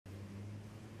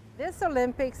This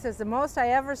Olympics is the most I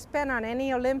ever spent on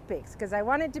any Olympics because I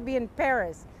wanted to be in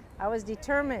Paris. I was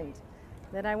determined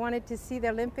that I wanted to see the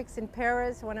Olympics in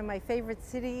Paris, one of my favorite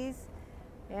cities.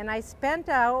 And I spent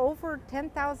over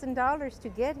 $10,000 to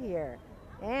get here.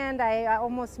 And I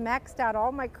almost maxed out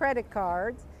all my credit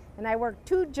cards. And I worked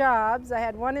 2 jobs. I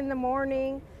had one in the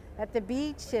morning at the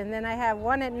beach, and then I had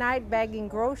one at night bagging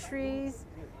groceries.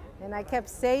 And I kept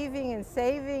saving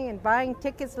and buying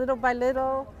tickets little by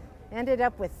little. Ended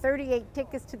up with 38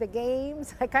 tickets to the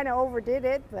games. I kind of overdid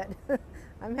it, but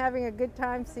I'm having a good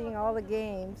time seeing all the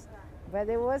games. But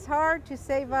it was hard to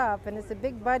save up, and it's a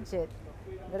big budget,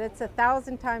 but it's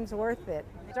 1,000 times worth it.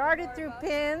 Started through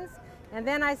pins, and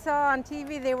then I saw on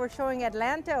TV they were showing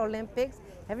Atlanta Olympics.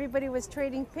 Everybody was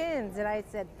trading pins, and I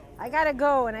said, I gotta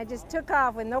go, and I just took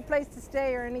off with no place to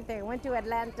stay or anything. I went to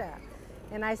Atlanta,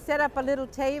 and I set up a little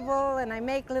table, and I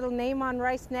make little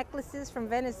name-on-rice necklaces from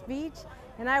Venice Beach,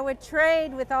 and I would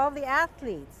trade with all the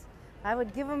athletes. I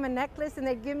would give them a necklace and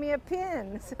they'd give me a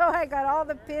pin. So I got all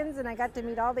the pins and I got to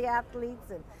meet all the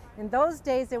athletes. And in those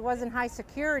days, it wasn't high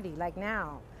security like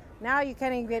now. Now you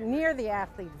can't even get near the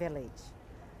athlete village.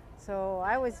 So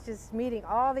I was just meeting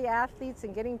all the athletes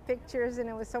and getting pictures, and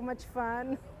it was so much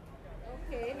fun.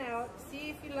 Okay, now see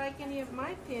if you like any of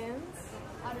my pins.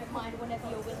 I don't mind whenever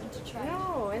you're willing to try.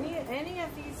 No, any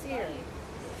of these here.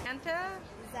 Santa?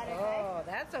 Is that okay? Oh,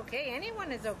 that's okay.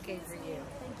 Anyone is okay for you.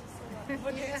 Thank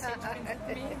you so much.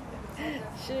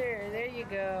 Sure, there you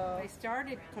go. I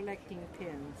started collecting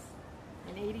pins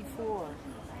in '84.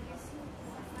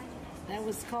 That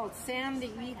was called Sam the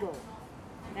Eagle.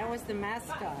 That was the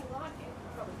mascot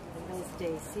in those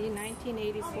days. See,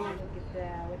 1984. Look at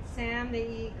that, with Sam the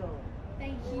Eagle.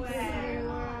 Thank you very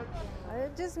much.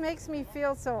 It just makes me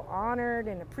feel so honored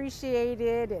and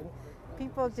appreciated, and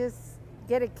people just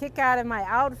get a kick out of my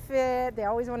outfit. They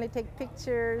always want to take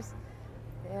pictures.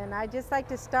 And I just like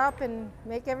to stop and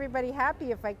make everybody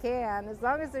happy if I can. As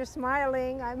long as they're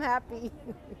smiling, I'm happy.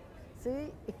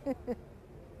 See? It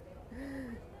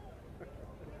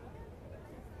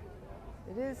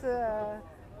is a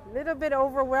little bit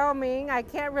overwhelming. I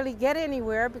can't really get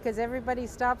anywhere because everybody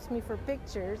stops me for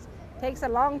pictures. It takes a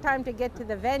long time to get to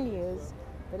the venues,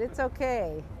 but it's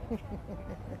okay.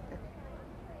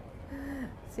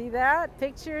 See that?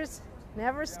 Pictures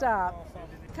never stop.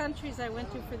 Countries I went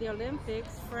to for the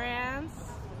Olympics: France,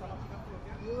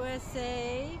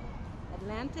 USA,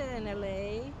 Atlanta and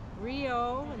LA,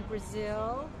 Rio and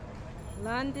Brazil,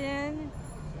 London,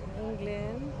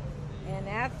 England, and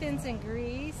Athens and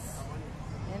Greece,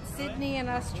 and Sydney and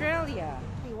Australia.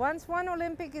 Once one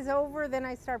Olympic is over, then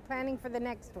I start planning for the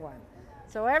next one.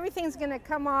 So everything's gonna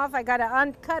come off. I gotta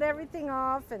uncut everything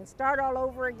off and start all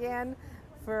over again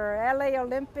for LA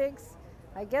Olympics.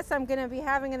 I guess I'm gonna be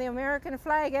having the American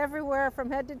flag everywhere from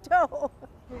head to toe.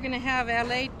 We're gonna have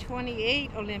LA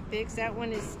 28 Olympics. That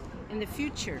one is in the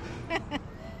future.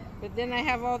 But then I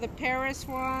have all the Paris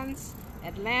ones,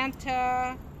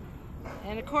 Atlanta,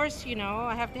 and of course, you know,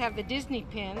 I have to have the Disney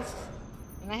pins.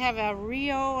 And I have a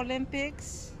Rio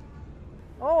Olympics.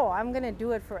 Oh, I'm gonna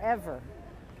do it forever.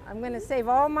 I'm gonna save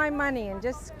all my money and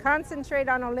just concentrate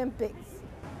on Olympics.